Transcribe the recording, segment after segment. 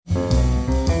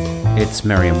It's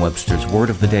Merriam-Webster's Word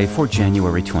of the Day for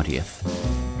January 20th.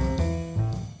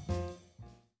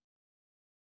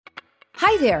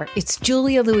 Hi there, it's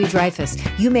Julia Louis-Dreyfus.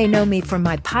 You may know me from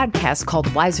my podcast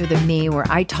called Wiser Than Me, where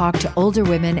I talk to older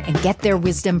women and get their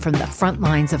wisdom from the front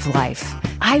lines of life.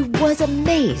 I was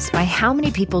amazed by how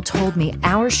many people told me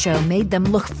our show made them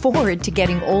look forward to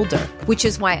getting older, which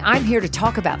is why I'm here to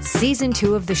talk about Season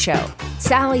 2 of the show.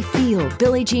 Sally Field,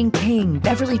 Billie Jean King,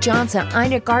 Beverly Johnson,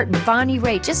 Ina Garten, Bonnie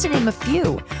Raitt, just to name a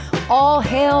few. All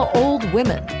hail old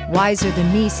women. Wiser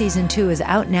Than Me Season 2 is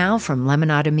out now from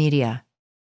Lemonada Media.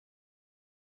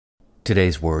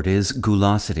 Today's word is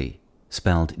gulosity,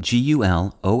 spelled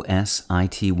Gulosity.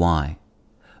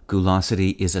 Gulosity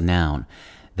is a noun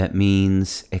that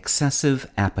means excessive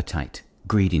appetite,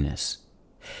 greediness.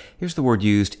 Here's the word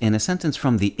used in a sentence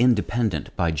from The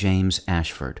Independent by James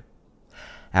Ashford.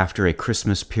 After a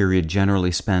Christmas period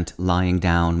generally spent lying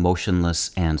down,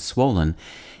 motionless and swollen,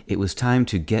 it was time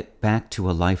to get back to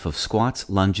a life of squats,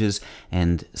 lunges,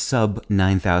 and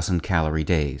sub-9,000 calorie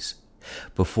days.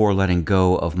 Before letting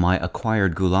go of my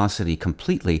acquired gulosity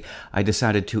completely, I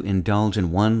decided to indulge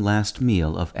in one last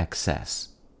meal of excess.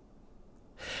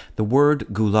 The word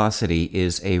gulosity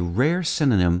is a rare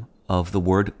synonym of the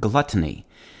word gluttony,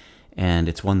 and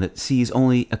it's one that sees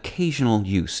only occasional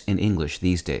use in English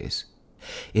these days.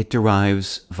 It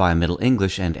derives via Middle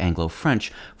English and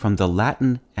Anglo-French from the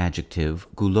Latin adjective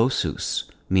gulosus,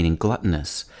 meaning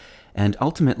gluttonous, and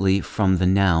ultimately from the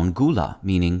noun gula,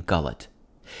 meaning gullet.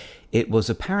 It was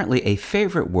apparently a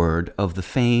favorite word of the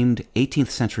famed 18th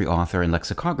century author and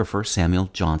lexicographer Samuel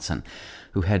Johnson,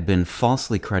 who had been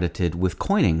falsely credited with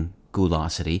coining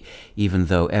gulosity, even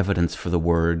though evidence for the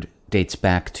word dates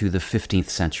back to the 15th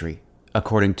century.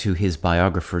 According to his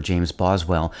biographer James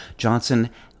Boswell, Johnson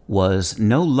was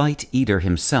no light eater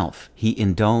himself. He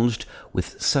indulged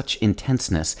with such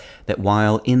intenseness that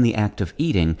while in the act of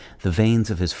eating, the veins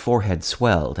of his forehead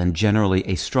swelled and generally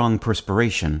a strong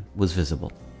perspiration was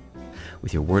visible.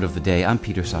 With your Word of the Day, I'm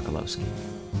Peter Sokolowski.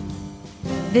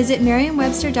 Visit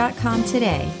Merriam-Webster.com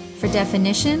today for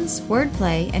definitions,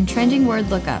 wordplay, and trending word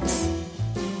lookups.